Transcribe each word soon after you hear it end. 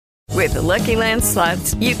With the Lucky Land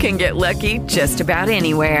Slots, you can get lucky just about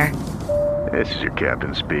anywhere. This is your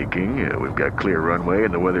captain speaking. We've got clear runway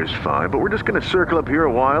and the weather's fine, but we're just going to circle up here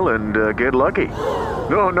a while and get lucky.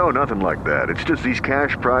 No, nothing like that. It's just these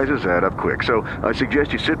cash prizes add up quick. So I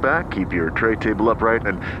suggest you sit back, keep your tray table upright,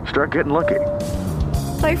 and start getting lucky.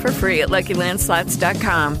 Play for free at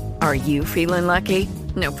LuckyLandSlots.com. Are you feeling lucky?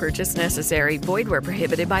 No purchase necessary. Void where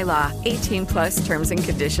prohibited by law. 18+ terms and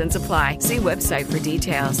conditions apply. See website for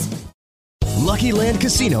details. Lucky Land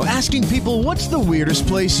Casino, asking people, what's the weirdest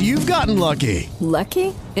place you've gotten lucky?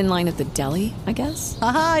 Lucky? In line at the deli, I guess?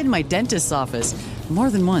 Aha, in my dentist's office. More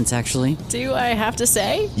than once, actually. Do I have to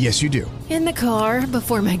say? Yes, you do. In the car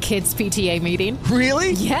before my kids' PTA meeting.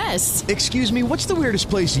 Really? Yes. Excuse me, what's the weirdest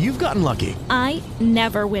place you've gotten lucky? I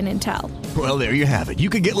never win and tell. Well, there you have it. You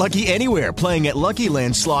can get lucky anywhere, playing at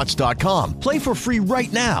LuckyLandSlots.com. Play for free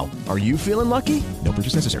right now. Are you feeling lucky? No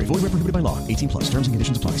purchase necessary. Void where prohibited by law. 18+. Terms and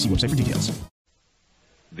conditions apply. See website for details.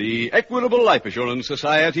 The Equitable Life Assurance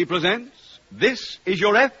Society presents This Is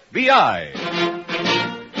Your FBI.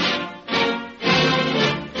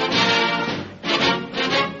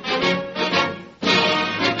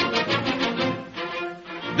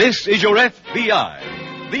 This is Your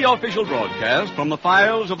FBI, the official broadcast from the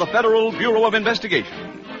files of the Federal Bureau of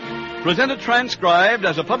Investigation. Presented transcribed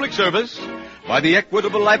as a public service by the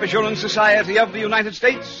Equitable Life Assurance Society of the United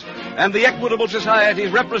States and the Equitable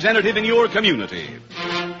Society's representative in your community.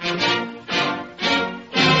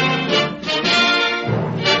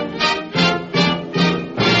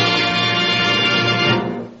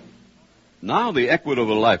 Now the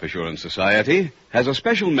Equitable Life Assurance Society has a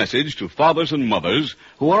special message to fathers and mothers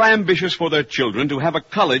who are ambitious for their children to have a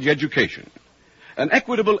college education. An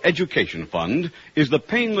Equitable Education Fund is the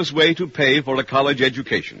painless way to pay for a college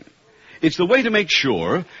education. It's the way to make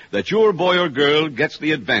sure that your boy or girl gets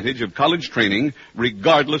the advantage of college training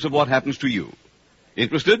regardless of what happens to you.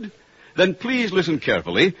 Interested? Then please listen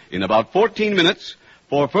carefully in about 14 minutes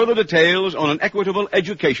for further details on an Equitable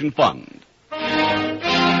Education Fund.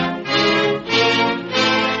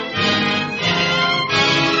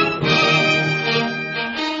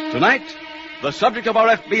 Tonight, the subject of our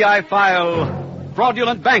FBI file,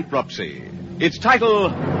 Fraudulent Bankruptcy. Its title,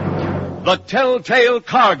 The Telltale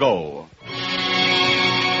Cargo.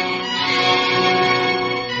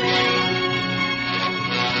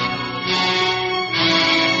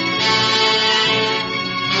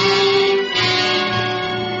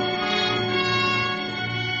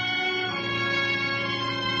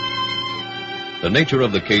 The nature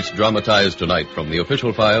of the case dramatized tonight from the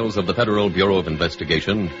official files of the Federal Bureau of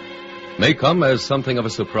Investigation may come as something of a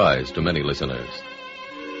surprise to many listeners.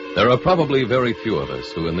 There are probably very few of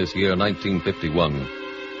us who in this year 1951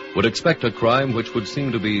 would expect a crime which would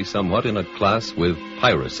seem to be somewhat in a class with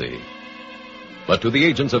piracy. But to the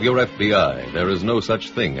agents of your FBI, there is no such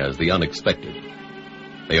thing as the unexpected.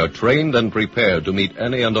 They are trained and prepared to meet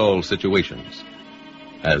any and all situations,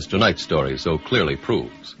 as tonight's story so clearly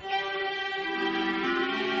proves.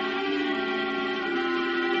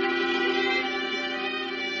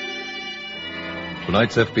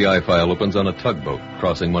 Tonight's FBI file opens on a tugboat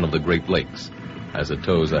crossing one of the Great Lakes as it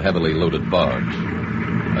tows a heavily loaded barge.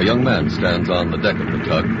 A young man stands on the deck of the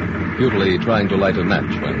tug, futilely trying to light a match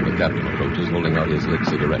when the captain approaches, holding out his lit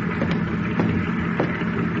cigarette.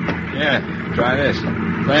 Yeah, try this.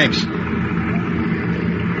 Thanks.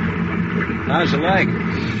 How's the leg?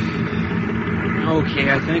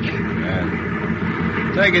 Okay, I think.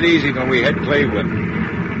 Take it easy when we hit Cleveland.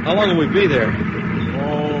 How long will we be there?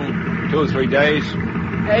 2 or 3 days.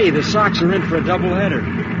 Hey, the Sox are in for a doubleheader.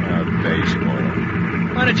 Baseball.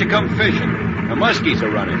 Why don't you come fishing? The muskies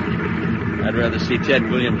are running. I'd rather see Ted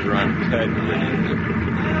Williams run. Ted Williams?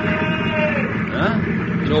 Huh?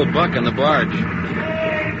 It's old Buck on the barge.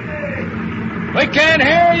 We can't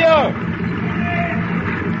hear you!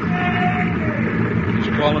 He's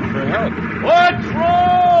calling for help. What's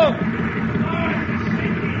wrong?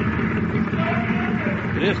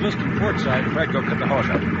 It is listed port side. Fred, go cut the hose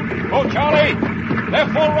out. Oh, Charlie!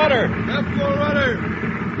 Left full rudder! Left full rudder!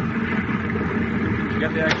 Did you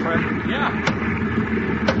get the axe, Fred? Yeah.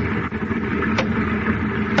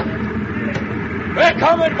 They're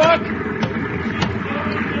coming, Buck!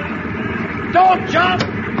 Don't jump!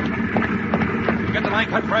 You get the line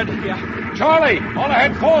cut, Fred? Yeah. Charlie, all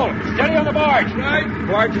ahead full. Steady on the barge. Right.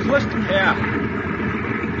 Barge is listed. Yeah.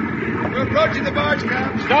 We're approaching the barge,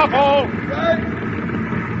 Cap. Stop all. Right.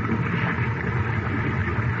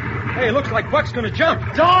 Hey, it looks like Buck's going to jump.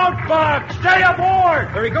 Don't, Buck! Stay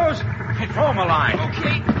aboard! There he goes. Hey, throw him a line.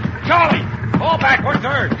 Okay. Charlie, fall back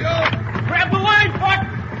 1/3. Yo. Grab the line, Buck!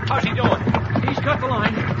 How's he doing? He's got the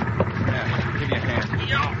line. Yeah, give me a hand.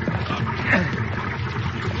 Yo.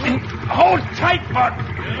 tight, Buck.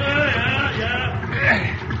 Yeah.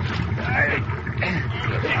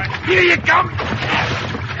 Here you come.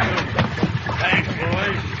 Thanks,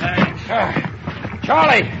 boys. Thanks.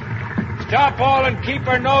 Charlie, stop all and keep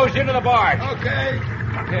her nose into the barge. Okay.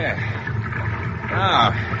 Yeah.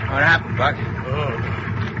 Now, what happened, Buck? Oh,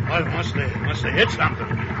 well, must have hit something.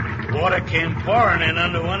 Water came pouring in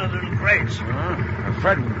under one of them crates.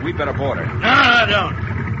 Fred, we better board her. No, I don't.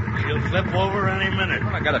 She'll flip over any minute.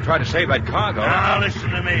 Well, I gotta try to save that cargo. Now,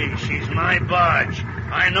 listen to me. She's my barge.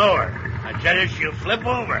 I know her. I tell you, she'll flip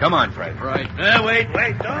over. Come on, Fred. Right. Wait,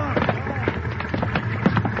 don't.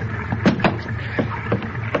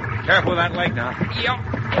 Careful with that leg now. Yep.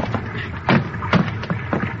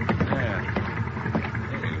 Yeah.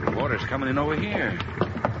 The water's coming in over here.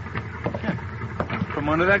 Yeah. From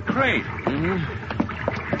under that crate.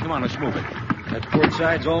 Mm-hmm. Come on, let's move it. That port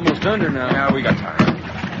side's almost under now. Yeah, we got time.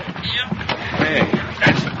 Yep. Hey,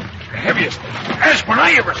 that's the heaviest aspirin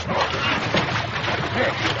I ever saw.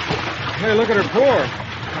 Hey, look at her pour.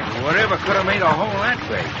 Whatever could have made a hole that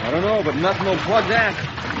big? I don't know, but nothing will plug that.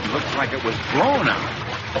 Looks like it was blown out.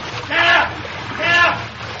 Cap!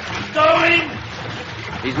 He's going!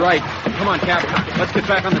 He's right. Come on, Cap. Let's get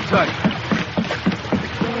back on the tug.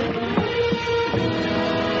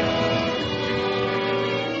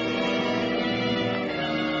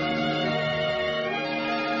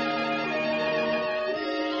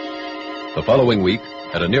 The following week,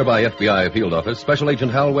 at a nearby FBI field office, Special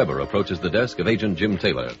Agent Hal Weber approaches the desk of Agent Jim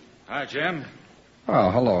Taylor. Hi, Jim.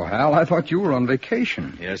 Oh, hello, Hal. I thought you were on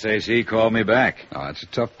vacation. The SAC called me back. Oh, it's a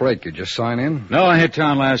tough break. You just sign in? No, I hit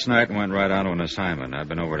town last night and went right on to an assignment. I've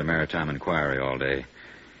been over to Maritime Inquiry all day.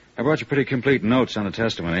 I brought you pretty complete notes on the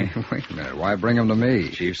testimony. Wait a minute. Why bring them to me?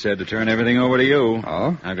 Chief said to turn everything over to you.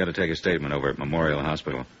 Oh? I've got to take a statement over at Memorial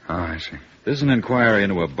Hospital. Oh, I see. This is an inquiry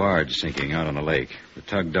into a barge sinking out on the lake. The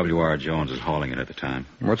tug W.R. Jones is hauling it at the time.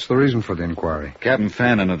 What's the reason for the inquiry? Captain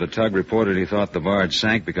Fannin of the tug reported he thought the barge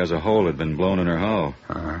sank because a hole had been blown in her hull.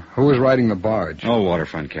 Who was riding the barge? Oh,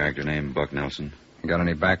 waterfront character named Buck Nelson. You got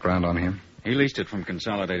any background on him? He leased it from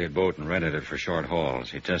Consolidated Boat and rented it for short hauls.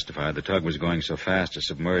 He testified the tug was going so fast a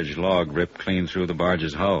submerged log ripped clean through the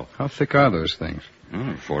barge's hull. How thick are those things?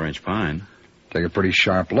 Oh, 4-inch pine. Take a pretty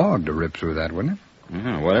sharp log to rip through that, wouldn't it?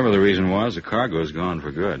 Whatever the reason was, the cargo's gone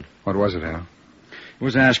for good. What was it, Hal? It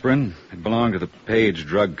was aspirin. It belonged to the Page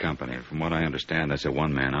Drug Company. From what I understand, that's a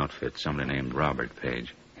one-man outfit, somebody named Robert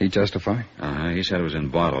Page. He testify? He said it was in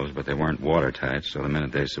bottles, but they weren't watertight, so the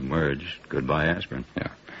minute they submerged, goodbye aspirin. Yeah.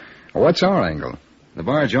 What's our angle? The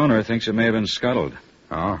barge owner thinks it may have been scuttled.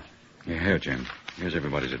 Oh. Here, Jim. Here's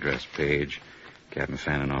everybody's address. Page, Captain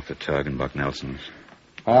Fannin off the tug, and Buck Nelson's.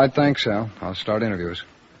 All right, thanks, Hal. I'll start interviews.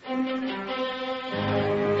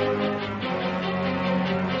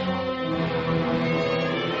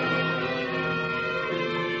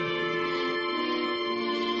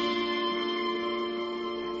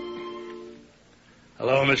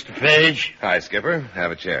 Hello, Mr. Page. Hi, Skipper.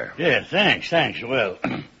 Have a chair. Yeah, thanks. Well,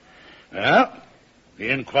 the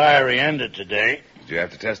inquiry ended today. Did you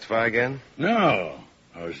have to testify again? No.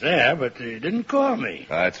 I was there, but they didn't call me.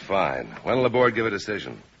 That's fine. When will the board give a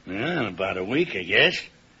decision? Yeah, in about a week, I guess.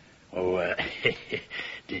 Oh,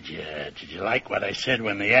 did you like what I said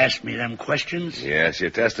when they asked me them questions? Yes, your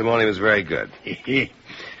testimony was very good.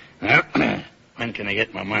 Well, when can I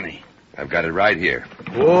get my money? I've got it right here.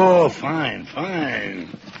 Oh, fine.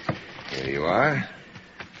 Here you are.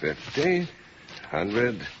 50,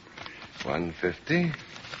 100, 150,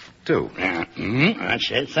 2.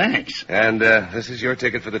 That's it, thanks. And this is your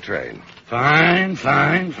ticket for the train. Fine.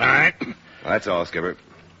 That's all, Skipper.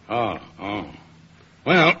 Oh.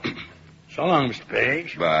 Well, so long, Mr.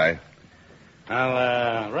 Page. Bye.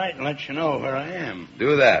 I'll write and let you know where I am.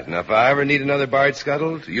 Do that. And if I ever need another barge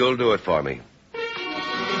scuttled, you'll do it for me.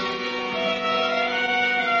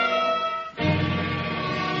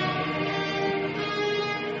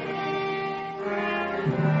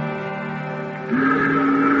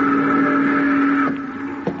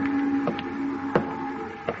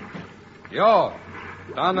 Yo,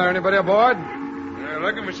 down there, anybody aboard? You're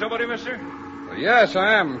looking for somebody, mister? Well, yes,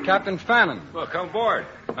 I am. Captain Fannin. Well, come aboard.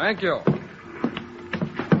 Thank you.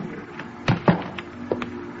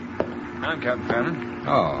 I'm Captain Fannin.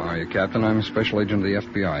 Oh, are you, Captain? I'm a special agent of the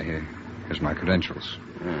FBI here. Here's my credentials.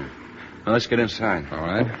 Now, let's get inside. All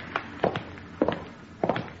right.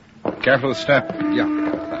 Careful with the step. Yeah,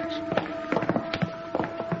 thanks.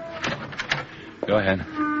 Go ahead.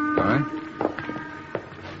 All right.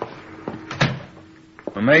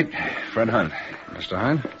 My mate, Fred Hunt. Mr.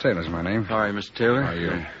 Hunt? Taylor's my name. How are you, Mr. Taylor? How are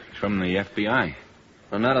you? From the FBI.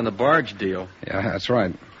 Well, not on the barge deal. Yeah, that's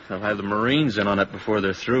right. They'll have the Marines in on it before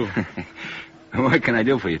they're through. What can I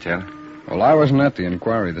do for you, Taylor? Well, I wasn't at the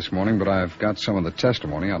inquiry this morning, but I've got some of the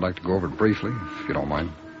testimony. I'd like to go over it briefly, if you don't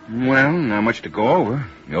mind. Well, not much to go over.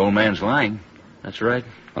 The old man's lying. That's right.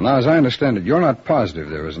 Well, now, as I understand it, you're not positive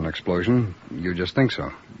there was an explosion. You just think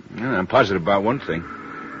so. Yeah, I'm positive about one thing.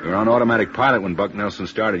 We were on automatic pilot when Buck Nelson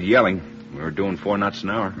started yelling. We were doing 4 knots an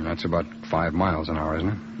hour. And that's about 5 miles an hour, isn't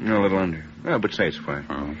it? A little under. Well, but say it's fine.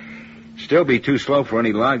 Oh. Still be too slow for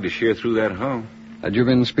any log to shear through that hull. Had you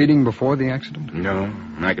been speeding before the accident? No,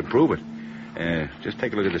 and I can prove it. Just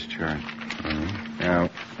take a look at this chart. Mm-hmm. Now,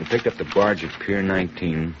 we picked up the barge at Pier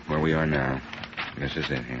 19, where we are now. This is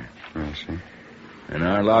it here. I see. And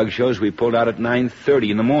our log shows we pulled out at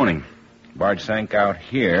 9:30 in the morning. Barge sank out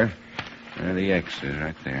here. There the X is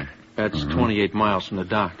right there. That's 28 miles from the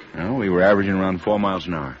dock. Well, we were averaging around 4 miles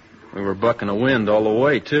an hour. We were bucking the wind all the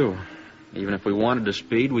way, too. Even if we wanted to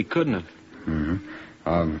speed, we couldn't have.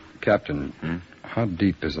 Mm-hmm. Captain, how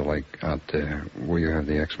deep is the lake out there where you have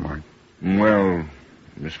the X mark? Well,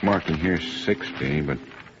 this marking here is 60, but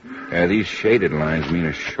these shaded lines mean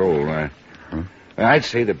a shoal. I'd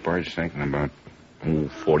say the barge sank in about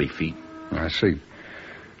 40 feet. I see.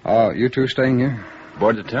 You two staying here?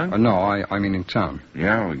 Board the tug? No, I mean in town.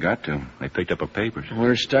 Yeah, we got to. They picked up our papers.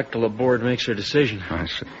 We're stuck till the board makes their decision. I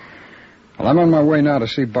see. Well, I'm on my way now to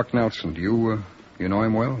see Buck Nelson. Do you know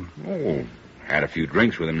him well? Oh, had a few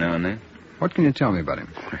drinks with him now and then. What can you tell me about him?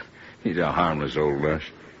 He's a harmless old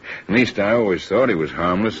rush. At least I always thought he was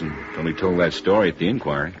harmless until he told that story at the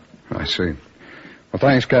inquiry. I see. Well,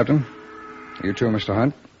 thanks, Captain. You too, Mr.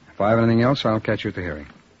 Hunt. If I have anything else, I'll catch you at the hearing.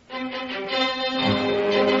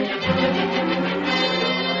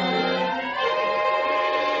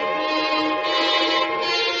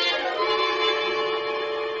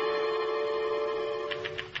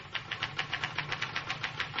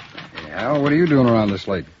 Al, what are you doing around this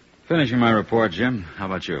lake? Finishing my report, Jim. How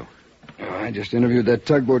about you? I just interviewed that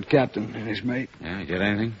tugboat captain and his mate. Yeah, you get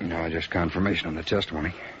anything? No, just confirmation on the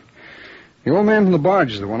testimony. The old man from the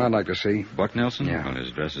barge is the one I'd like to see. Buck Nelson? Yeah. Well, his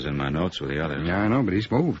address is in my notes with the others. Yeah, I know, but he's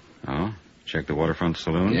moved. Oh? Check the waterfront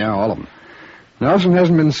saloon? Yeah, all of them. Nelson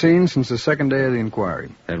hasn't been seen since the second day of the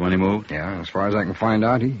inquiry. That when he moved? Yeah, as far as I can find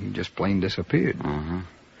out, he just plain disappeared. Uh-huh.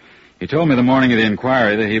 He told me the morning of the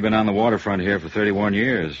inquiry that he'd been on the waterfront here for 31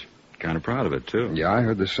 years. Kind of proud of it, too. Yeah, I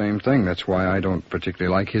heard the same thing. That's why I don't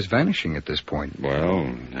particularly like his vanishing at this point.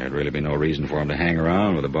 Well, there'd really be no reason for him to hang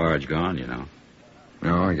around with the barge gone, you know.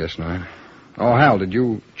 No, I guess not. Oh, Hal, did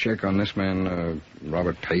you check on this man,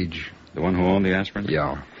 Robert Page? The one who owned the aspirin?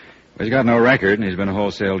 Yeah. Well, he's got no record, and he's been a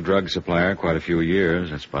wholesale drug supplier quite a few years.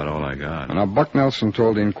 That's about all I got. Now, Buck Nelson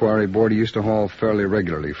told the inquiry board he used to haul fairly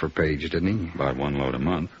regularly for Page, didn't he? About 1 load a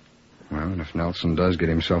month. Well, and if Nelson does get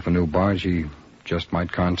himself a new barge, he just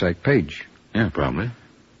might contact Page. Yeah, probably.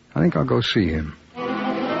 I think I'll go see him.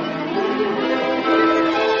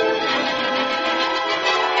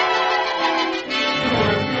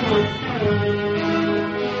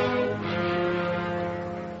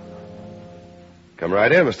 Come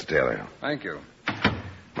right in, Mr. Taylor. Thank you.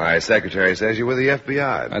 My secretary says you're with the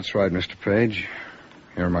FBI. That's right, Mr. Page.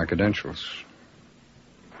 Here are my credentials.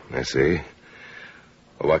 I see.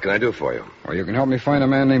 Well, what can I do for you? Well, you can help me find a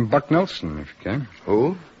man named Buck Nelson, if you can.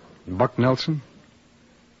 Who? Buck Nelson.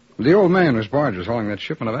 The old man whose barge was hauling that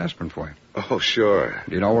shipment of aspirin for you. Oh, sure.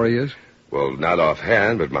 Do you know where he is? Well, not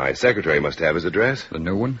offhand, but my secretary must have his address. The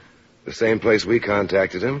new one? The same place we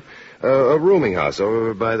contacted him. A rooming house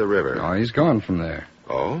over by the river. Oh, he's gone from there.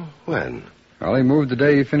 Oh? When? Well, he moved the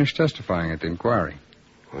day he finished testifying at the inquiry.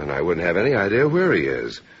 Well, I wouldn't have any idea where he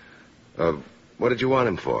is. What did you want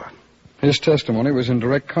him for? His testimony was in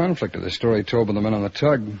direct conflict with the story told by the men on the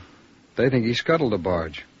tug. They think he scuttled the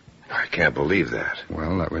barge. I can't believe that.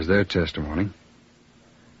 Well, that was their testimony.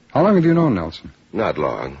 How long have you known Nelson? Not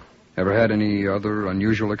long. Ever had any other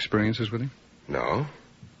unusual experiences with him? No.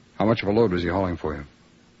 How much of a load was he hauling for you?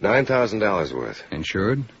 $9,000 worth.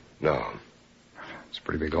 Insured? No. It's a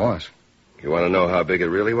pretty big loss. You want to know how big it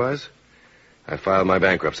really was? I filed my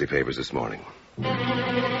bankruptcy papers this morning.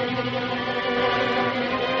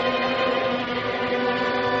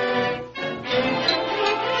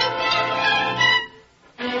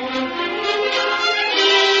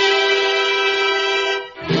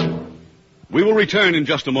 We will return in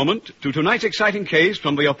just a moment to tonight's exciting case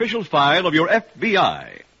from the official file of your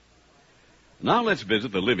FBI. Now let's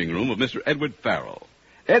visit the living room of Mr. Edward Farrell.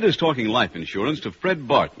 Ed is talking life insurance to Fred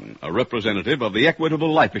Barton, a representative of the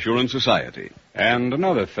Equitable Life Assurance Society. And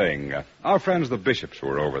another thing, our friends the Bishops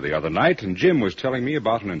were over the other night, and Jim was telling me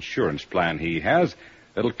about an insurance plan he has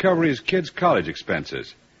that'll cover his kids' college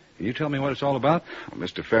expenses. Can you tell me what it's all about? Well,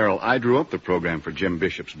 Mr. Farrell, I drew up the program for Jim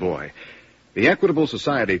Bishop's boy. The Equitable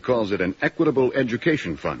Society calls it an Equitable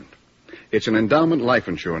Education Fund. It's an endowment life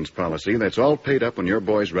insurance policy that's all paid up when your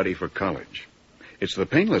boy's ready for college. It's the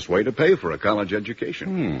painless way to pay for a college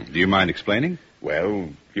education. Do you mind explaining? Well,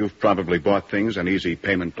 you've probably bought things on easy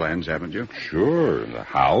payment plans, haven't you? Sure. The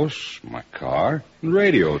house, my car, and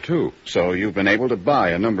radio, too. So you've been able to buy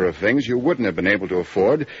a number of things you wouldn't have been able to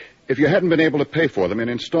afford if you hadn't been able to pay for them in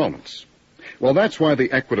installments. Well, that's why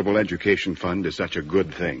the Equitable Education Fund is such a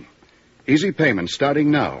good thing. Easy payments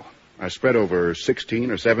starting now are spread over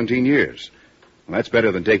 16 or 17 years. Well, that's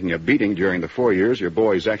better than taking a beating during the 4 years your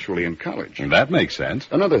boy's actually in college. That makes sense.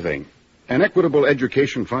 Another thing, an Equitable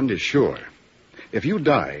Education Fund is sure. If you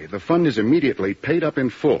die, the fund is immediately paid up in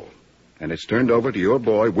full, and it's turned over to your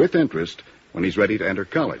boy with interest when he's ready to enter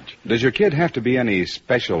college. Does your kid have to be any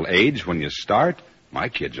special age when you start? My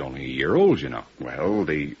kid's only a year old, you know. Well,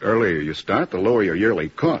 the earlier you start, the lower your yearly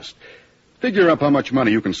cost. Figure up how much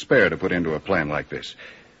money you can spare to put into a plan like this.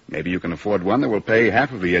 Maybe you can afford one that will pay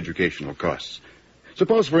half of the educational costs.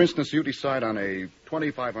 Suppose, for instance, you decide on a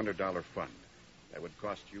 $2,500 fund. That would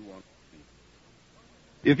cost you one.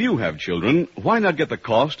 If you have children, why not get the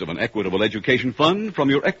cost of an Equitable Education Fund from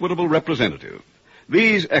your Equitable representative?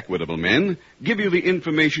 These Equitable men give you the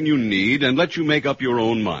information you need and let you make up your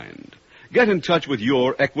own mind. Get in touch with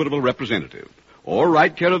your Equitable representative, or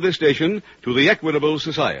write care of this station to the Equitable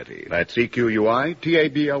Society. That's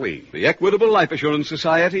EQUITABLE. The Equitable Life Assurance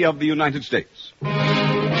Society of the United States.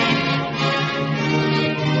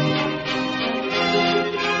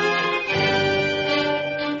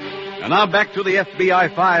 And now back to the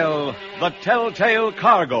FBI file, The Telltale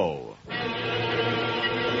Cargo.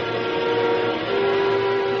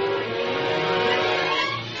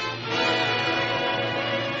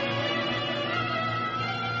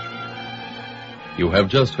 You have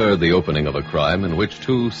just heard the opening of a crime in which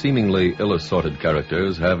two seemingly ill-assorted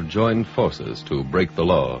characters have joined forces to break the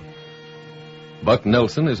law. Buck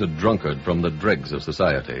Nelson is a drunkard from the dregs of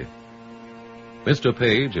society. Mr.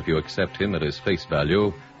 Page, if you accept him at his face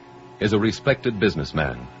value, is a respected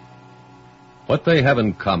businessman. What they have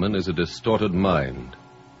in common is a distorted mind,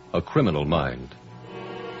 a criminal mind.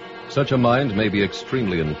 Such a mind may be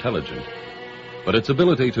extremely intelligent, but its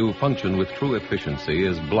ability to function with true efficiency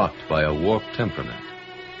is blocked by a warped temperament,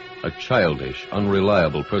 a childish,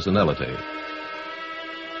 unreliable personality.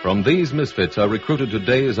 From these misfits are recruited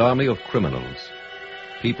today's army of criminals,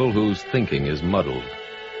 people whose thinking is muddled,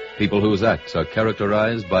 people whose acts are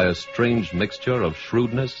characterized by a strange mixture of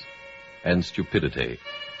shrewdness and stupidity.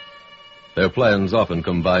 Their plans often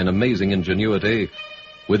combine amazing ingenuity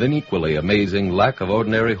with an equally amazing lack of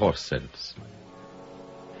ordinary horse sense.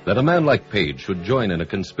 That a man like Page should join in a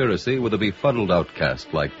conspiracy with a befuddled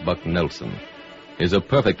outcast like Buck Nelson is a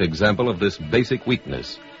perfect example of this basic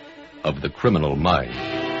weakness of the criminal mind.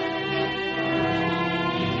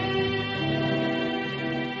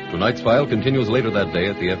 Tonight's file continues later that day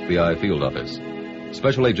at the FBI field office.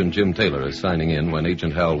 Special Agent Jim Taylor is signing in when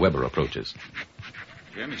Agent Hal Weber approaches.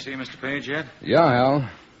 Jim, you see Mr. Page yet? Yeah, Hal.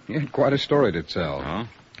 He had quite a story to tell. Oh?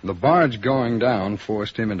 The barge going down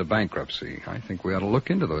forced him into bankruptcy. I think we ought to look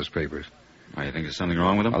into those papers. Why, you think there's something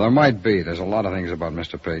wrong with him? Well, there might be. There's a lot of things about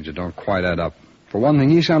Mr. Page that don't quite add up. For one thing,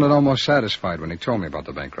 he sounded almost satisfied when he told me about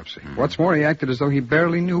the bankruptcy. Mm-hmm. What's more, he acted as though he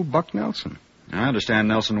barely knew Buck Nelson. I understand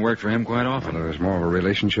Nelson worked for him quite often. Well, there was more of a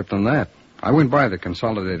relationship than that. I went by the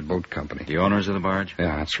Consolidated Boat Company. The owners of the barge?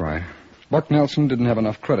 Yeah, that's right. Buck Nelson didn't have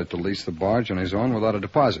enough credit to lease the barge on his own without a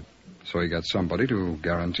deposit. So he got somebody to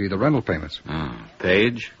guarantee the rental payments. Oh,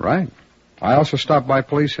 Page? Right. I also stopped by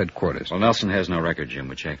police headquarters. Well, Nelson has no record, Jim.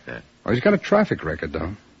 We checked that. Oh, he's got a traffic record,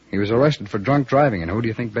 though. He was arrested for drunk driving, and who do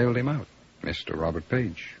you think bailed him out? Mr. Robert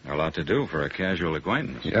Page. A lot to do for a casual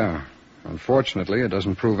acquaintance. Yeah. Unfortunately, it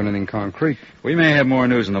doesn't prove anything concrete. We may have more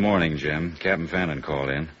news in the morning, Jim. Captain Fannin called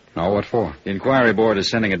in. Now, what for? The inquiry board is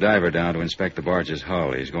sending a diver down to inspect the barge's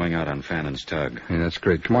hull. He's going out on Fannin's tug. Yeah, that's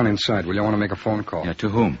great. Come on inside. Will you want to make a phone call? Yeah, to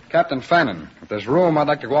whom? Captain Fannin. If there's room, I'd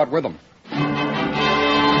like to go out with him.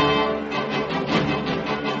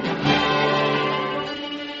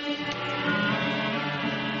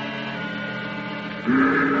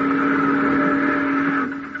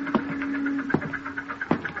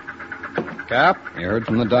 Cap, you heard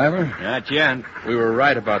from the diver? Not yet. We were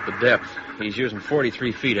right about the depth. He's using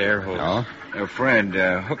 43 feet air hose. Oh? Fred,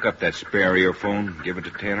 hook up that spare earphone. Give it to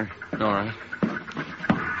Taylor. All right.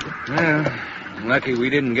 Well, lucky we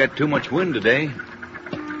didn't get too much wind today.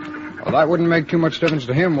 Well, that wouldn't make too much difference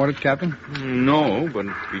to him, would it, Captain? No, but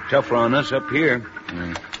it'd be tougher on us up here.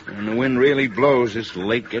 When the wind really blows, this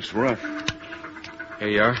lake gets rough. Here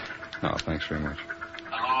you are. Oh, thanks very much.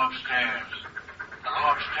 Hello upstairs.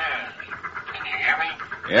 Hello upstairs. Can you hear me?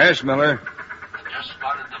 Yes, Miller. just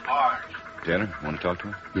spotted the barge. Taylor, want to talk to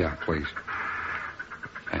him? Yeah, please.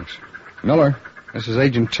 Thanks. Miller, this is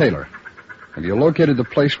Agent Taylor. Have you located the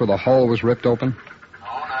place where the hull was ripped open? No,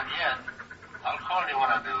 not yet. I'll call you when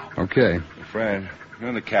I do. Okay. Fred, go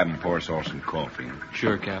in the cabin, pour us all some coffee.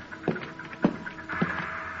 Sure, Cap.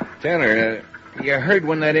 Taylor, you heard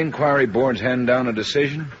when that inquiry board's handing down a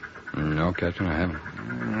decision? No, Captain, I haven't.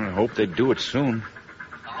 I hope they do it soon.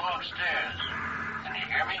 Hello upstairs. Can you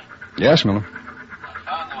hear me? Yes, Miller. I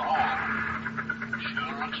found the hole.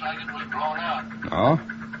 Sure looks like it was blown out. Oh?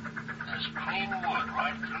 There's clean wood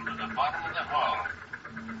right through to the bottom of the hull.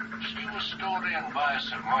 She was stowed in by a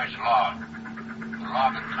submerged log. The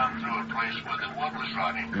log had come through a place where the wood was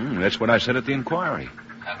rotting. That's what I said at the inquiry.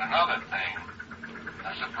 And another thing.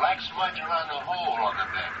 There's a black smudge around the hole on the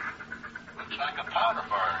deck. Looks like a powder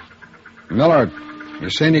burn. Miller, you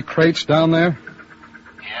see any crates down there?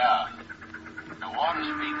 Yeah. The water's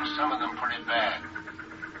beaten some of them pretty bad.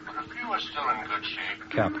 But a few are still in good shape.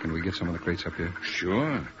 Cap, can we get some of the crates up here?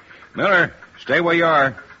 Sure. Miller, stay where you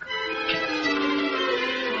are.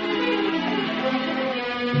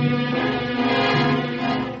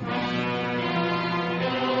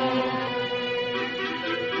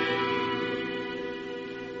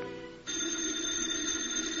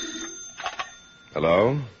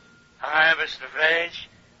 Hello? Hi, Mr. Page.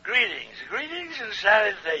 Greetings and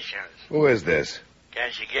salutations. Who is this?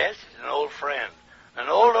 Can't you guess? It's an old friend. An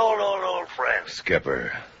old friend.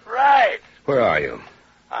 Skipper. Right. Where are you?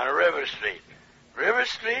 On River Street. River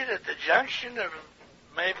Street at the junction of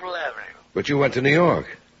Maple Avenue. But you went to New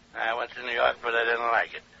York. I went to New York, but I didn't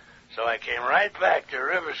like it. So I came right back to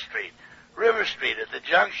River Street. River Street at the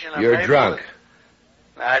junction of You're Maple... drunk.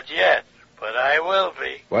 Not yet, but I will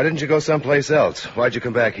be. Why didn't you go someplace else? Why'd you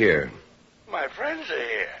come back here? My friends are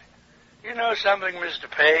here. You know something, Mr.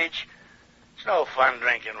 Page? It's no fun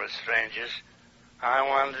drinking with strangers. I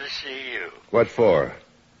wanted to see you. What for?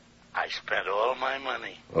 I spent all my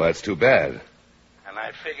money. Well, that's too bad. And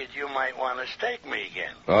I figured you might want to stake me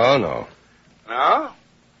again. Oh, no. No?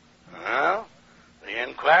 Well, the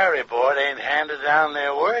inquiry board ain't handed down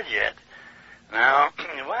their word yet. Now,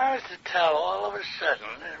 if I was to tell all of a sudden,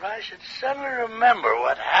 if I should suddenly remember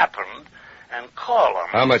what happened and call them...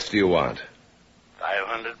 How much do you want?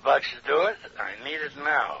 $500 to do it. I need it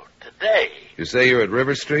now, today. You say you're at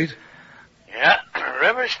River Street? Yeah,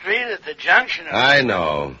 River Street at the junction of... I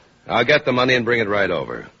know. I'll get the money and bring it right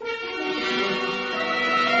over.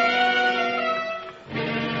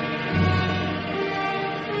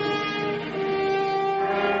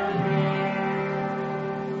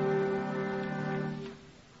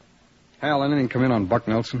 Hal, anything come in on Buck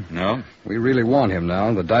Nelson? No. We really want him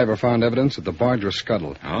now. The diver found evidence that the barge was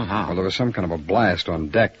scuttled. Oh, how? Well, there was some kind of a blast on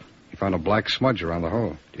deck. He found a black smudge around the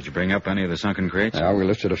hull. Did you bring up any of the sunken crates? Yeah, we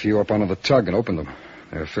lifted a few up onto the tug and opened them.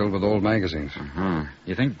 They were filled with old magazines. Uh-huh.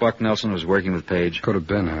 You think Buck Nelson was working with Page? Could have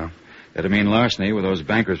been, Hal. That'd mean larceny with those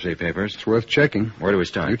bankruptcy papers. It's worth checking. Where do we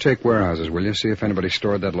start? You take warehouses, will you? See if anybody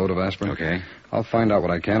stored that load of aspirin. Okay. I'll find out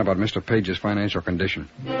what I can about Mr. Page's financial condition.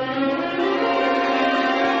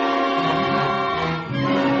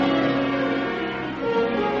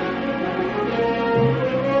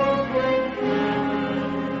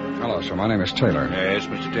 So my name is Taylor. Yes,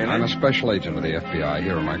 Mr. Taylor? I'm a special agent of the FBI.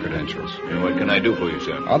 Here are my credentials. And what can I do for you,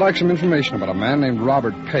 sir? I'd like some information about a man named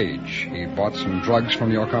Robert Page. He bought some drugs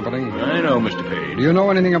from your company. I know, Mr. Page. Do you know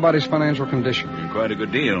anything about his financial condition? Quite a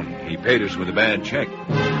good deal. He paid us with a bad check.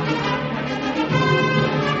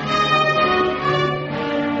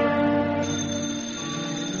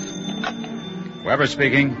 Weber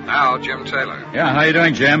speaking. Al, Jim Taylor. Yeah, how you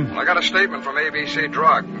doing, Jim? Well, I got a statement from ABC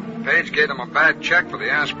Drug. Page gave him a bad check for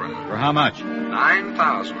the aspirin. For how much?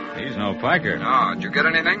 $9,000. He's no piker. No, did you get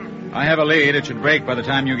anything? I have a lead. It should break by the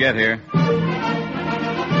time you get here.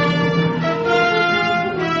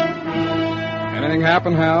 Anything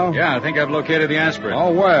happen, Hal? Yeah, I think I've located the aspirin.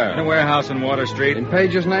 Oh, where? In a warehouse in Water Street. In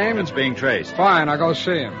Page's name? It's being traced. Fine, I'll go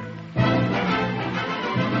see him.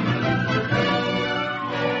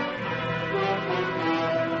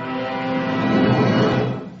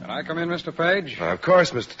 Can I come in, Mr. Page? Of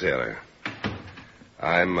course, Mr. Taylor.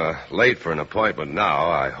 I'm late for an appointment now.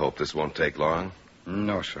 I hope this won't take long.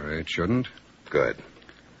 No, sir, it shouldn't. Good.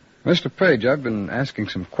 Mr. Page, I've been asking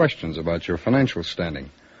some questions about your financial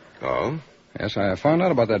standing. Oh? Yes, I found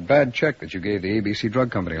out about that bad check that you gave the ABC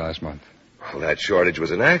Drug Company last month. Well, that shortage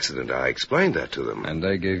was an accident. I explained that to them. And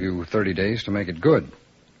they gave you 30 days to make it good.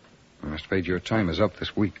 Well, Mr. Page, your time is up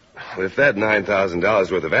this week. If that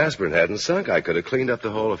 $9,000 worth of aspirin hadn't sunk, I could have cleaned up the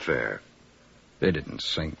whole affair. They didn't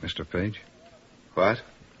sink, Mr. Page. What?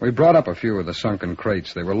 We brought up a few of the sunken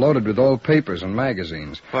crates. They were loaded with old papers and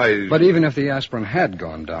magazines. Why... But even if the aspirin had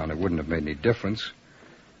gone down, it wouldn't have made any difference.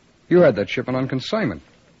 You had that shipment on consignment.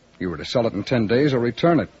 You were to sell it in 10 days or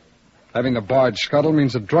return it. Having the barge scuttled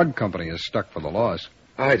means the drug company is stuck for the loss.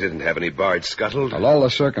 I didn't have any barge scuttled. Well, all the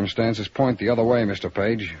circumstances point the other way, Mr.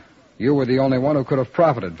 Page. You were the only one who could have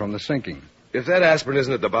profited from the sinking. If that aspirin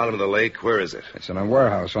isn't at the bottom of the lake, where is it? It's in a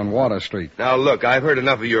warehouse on Water Street. Now, look, I've heard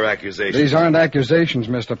enough of your accusations. These aren't accusations,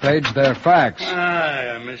 Mr. Page. They're facts.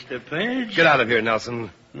 Mr. Page? Get out of here,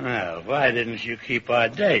 Nelson. Well, why didn't you keep our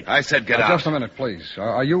date? I said get out. Just a minute, please.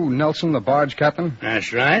 Are you Nelson, the barge captain?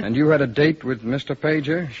 That's right. And you had a date with Mr. Page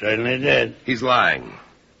here? Certainly did. He's lying.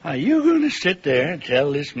 Are you going to sit there and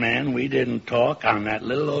tell this man we didn't talk on that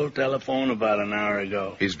little old telephone about an hour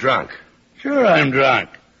ago? He's drunk. Sure, I'm drunk.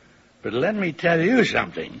 But let me tell you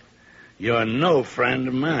something. You're no friend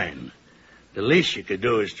of mine. The least you could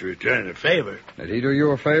do is to return a favor. Did he do you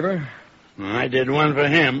a favor? I did one for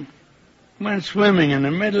him. Went swimming in the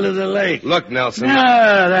middle of the lake. Look, Nelson. No,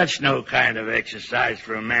 that's no kind of exercise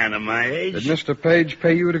for a man of my age. Did Mr. Page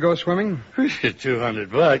pay you to go swimming?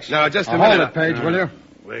 $200. Now, just a minute. Hold it, Page, will you?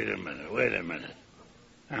 Wait a minute.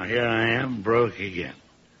 Now, here I am, broke again.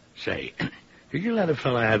 Say, could you let a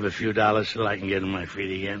fella have a few dollars so I can get on my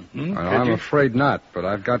feet again? I'm afraid not, but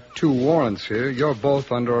I've got 2 warrants here. You're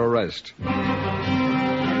both under arrest.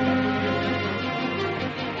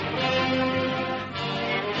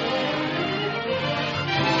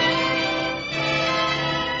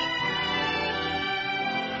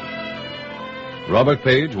 Robert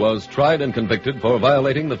Page was tried and convicted for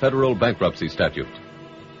violating the federal bankruptcy statute.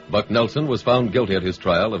 Buck Nelson was found guilty at his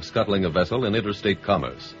trial of scuttling a vessel in interstate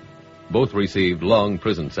commerce. Both received long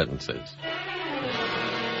prison sentences.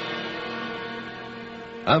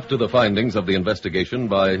 After the findings of the investigation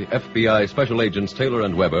by FBI Special Agents Taylor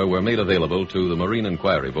and Weber were made available to the Marine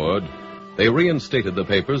Inquiry Board, they reinstated the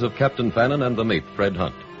papers of Captain Fannin and the mate, Fred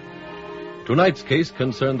Hunt. Tonight's case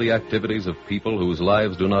concerned the activities of people whose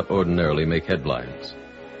lives do not ordinarily make headlines.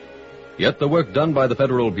 Yet the work done by the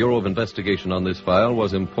Federal Bureau of Investigation on this file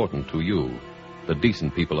was important to you, the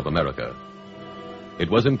decent people of America. It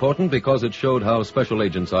was important because it showed how special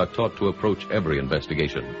agents are taught to approach every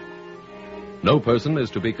investigation. No person is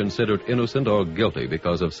to be considered innocent or guilty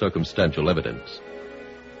because of circumstantial evidence.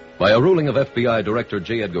 By a ruling of FBI Director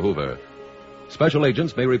J. Edgar Hoover, special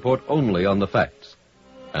agents may report only on the facts,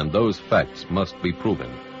 and those facts must be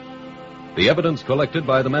proven. The evidence collected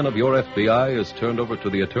by the men of your FBI is turned over to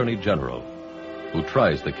the Attorney General, who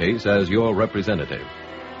tries the case as your representative.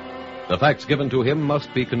 The facts given to him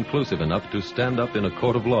must be conclusive enough to stand up in a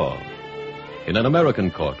court of law, in an American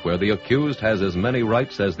court where the accused has as many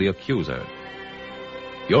rights as the accuser.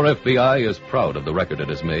 Your FBI is proud of the record it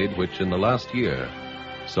has made, which in the last year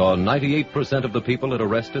saw 98% of the people it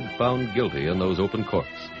arrested found guilty in those open courts.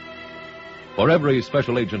 For every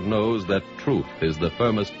special agent knows that truth is the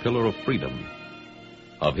firmest pillar of freedom,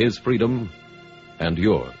 of his freedom and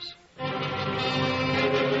yours.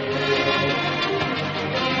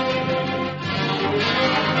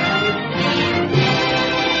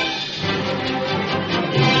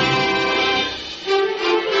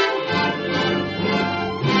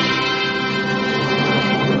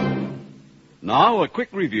 Now, a quick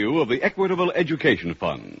review of the Equitable Education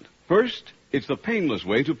Fund. First, it's the painless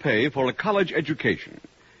way to pay for a college education.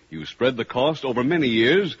 You spread the cost over many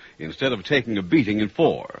years instead of taking a beating in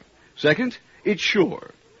 4. Second, it's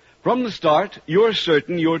sure. From the start, you're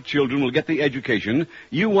certain your children will get the education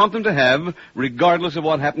you want them to have, regardless of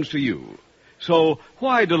what happens to you. So,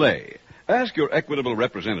 why delay? Ask your Equitable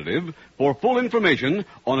representative for full information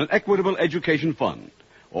on an Equitable Education Fund.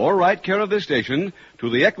 Or write care of this station to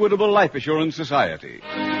the Equitable Life Assurance Society.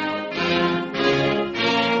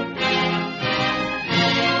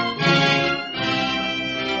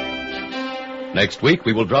 Next week,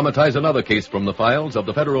 we will dramatize another case from the files of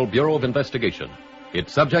the Federal Bureau of Investigation.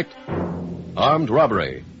 Its subject, armed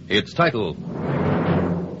robbery. Its title,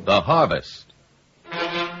 The Harvest.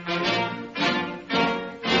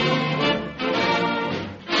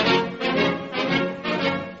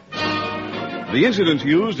 The incidents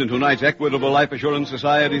used in tonight's Equitable Life Assurance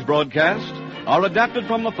Society's broadcast are adapted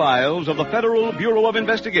from the files of the Federal Bureau of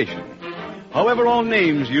Investigation. However, all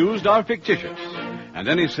names used are fictitious, and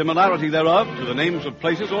any similarity thereof to the names of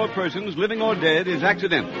places or persons, living or dead, is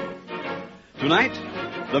accidental. Tonight,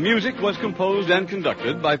 the music was composed and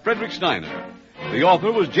conducted by Frederick Steiner. The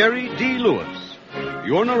author was Jerry D. Lewis.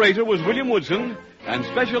 Your narrator was William Woodson, and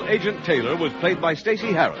Special Agent Taylor was played by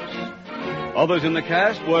Stacey Harris. Others in the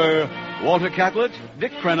cast were Walter Catlett,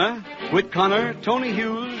 Dick Crenna, Whit Connor, Tony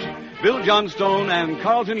Hughes, Bill Johnstone, and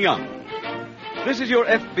Carlton Young. This Is Your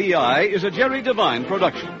FBI is a Jerry Devine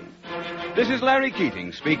production. This is Larry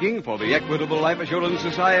Keating speaking for the Equitable Life Assurance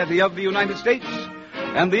Society of the United States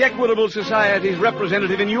and the Equitable Society's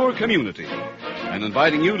representative in your community, and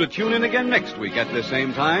inviting you to tune in again next week at this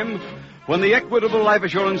same time when the Equitable Life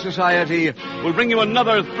Assurance Society will bring you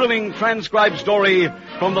another thrilling transcribed story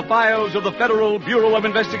from the files of the Federal Bureau of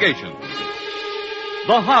Investigation.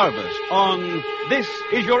 The Harvest on This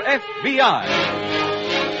Is Your FBI.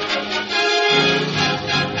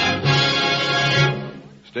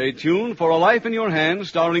 Stay tuned for A Life in Your Hands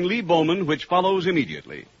starring Lee Bowman, which follows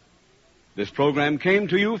immediately. This program came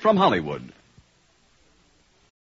to you from Hollywood